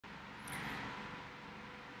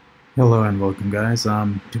Hello and welcome, guys.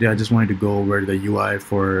 Today I just wanted to go over the UI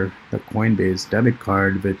for the Coinbase debit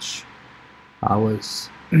card, which I was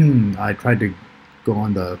I tried to go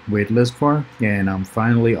on the wait list for, and I'm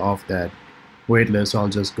finally off that wait list. I'll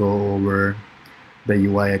just go over the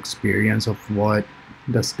UI experience of what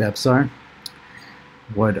the steps are.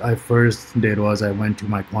 What I first did was I went to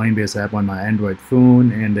my Coinbase app on my Android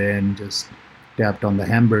phone and then just tapped on the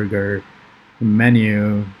hamburger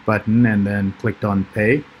menu button and then clicked on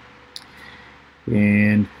pay.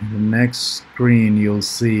 And the next screen you'll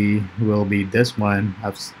see will be this one.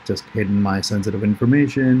 I've just hidden my sensitive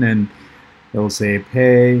information, and it'll say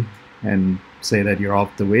pay and say that you're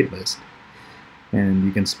off the wait list. And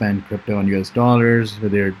you can spend crypto on US dollars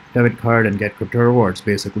with your debit card and get crypto rewards.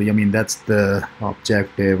 Basically, I mean, that's the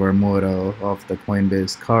objective or motto of the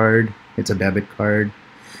Coinbase card. It's a debit card,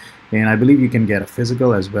 and I believe you can get a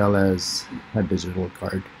physical as well as a digital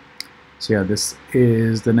card. So yeah, this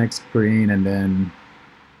is the next screen, and then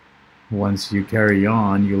once you carry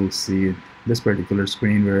on, you'll see this particular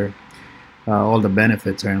screen where all the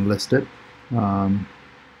benefits are enlisted.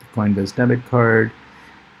 Coinbase debit card,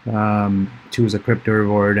 choose a crypto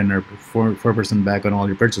reward and earn 4% back on all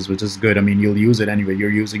your purchases, which is good. I mean, you'll use it anyway.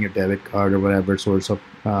 You're using your debit card or whatever source of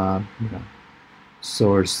for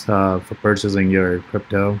purchasing your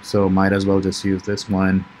crypto, so might as well just use this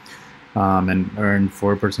one. And earn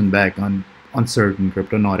 4% back on certain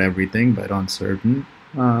crypto, not everything, but on certain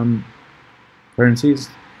currencies.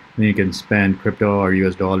 Then you can spend crypto or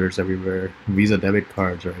US dollars everywhere. Visa debit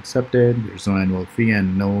cards are accepted. There's no annual fee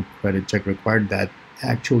and no credit check required. That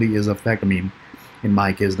actually is a fact. I mean, in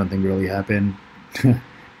my case, nothing really happened. It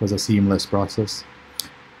was a seamless process.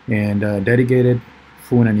 And dedicated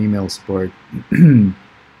phone and email support.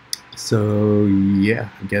 So yeah,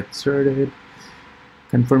 get started.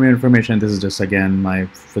 Confirm your information. This is just again my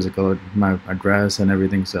address and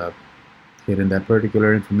everything's hidden that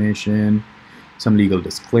particular information. Some legal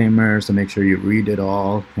disclaimers, so make sure you read it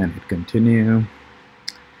all and hit continue.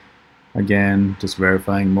 Again, just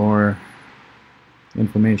verifying more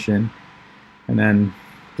information, and then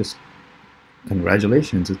just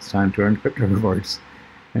congratulations, it's time to earn crypto rewards.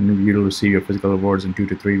 And you'll receive your physical rewards in 2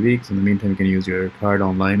 to 3 weeks. In the meantime, you can use your card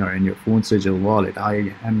online or in your phone's digital wallet.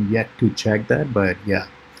 I am yet to check that, but yeah,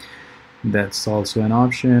 that's also an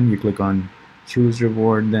option. You click on choose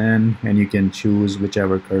reward then, and you can choose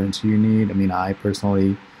whichever currency you need. I mean, I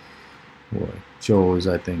personally chose,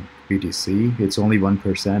 I think, BTC. It's only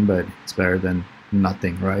 1%, but it's better than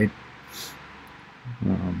nothing, right?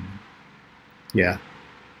 Yeah,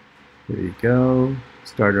 there you go.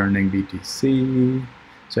 Start earning BTC.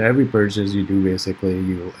 So every purchase you do, basically,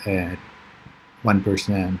 you will add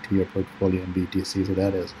 1% to your portfolio in BTC. So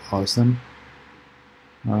that is awesome.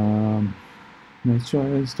 Nice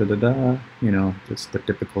choice, you know, just the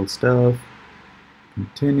typical stuff.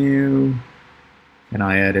 Continue. And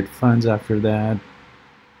I added funds after that.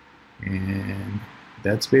 And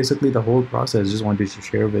that's basically the whole process. Just wanted to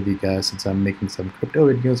share with you guys, since I'm making some crypto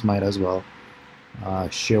videos, might as well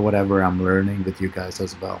share whatever I'm learning with you guys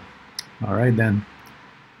as well. All right then.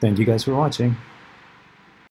 Thank you guys for watching.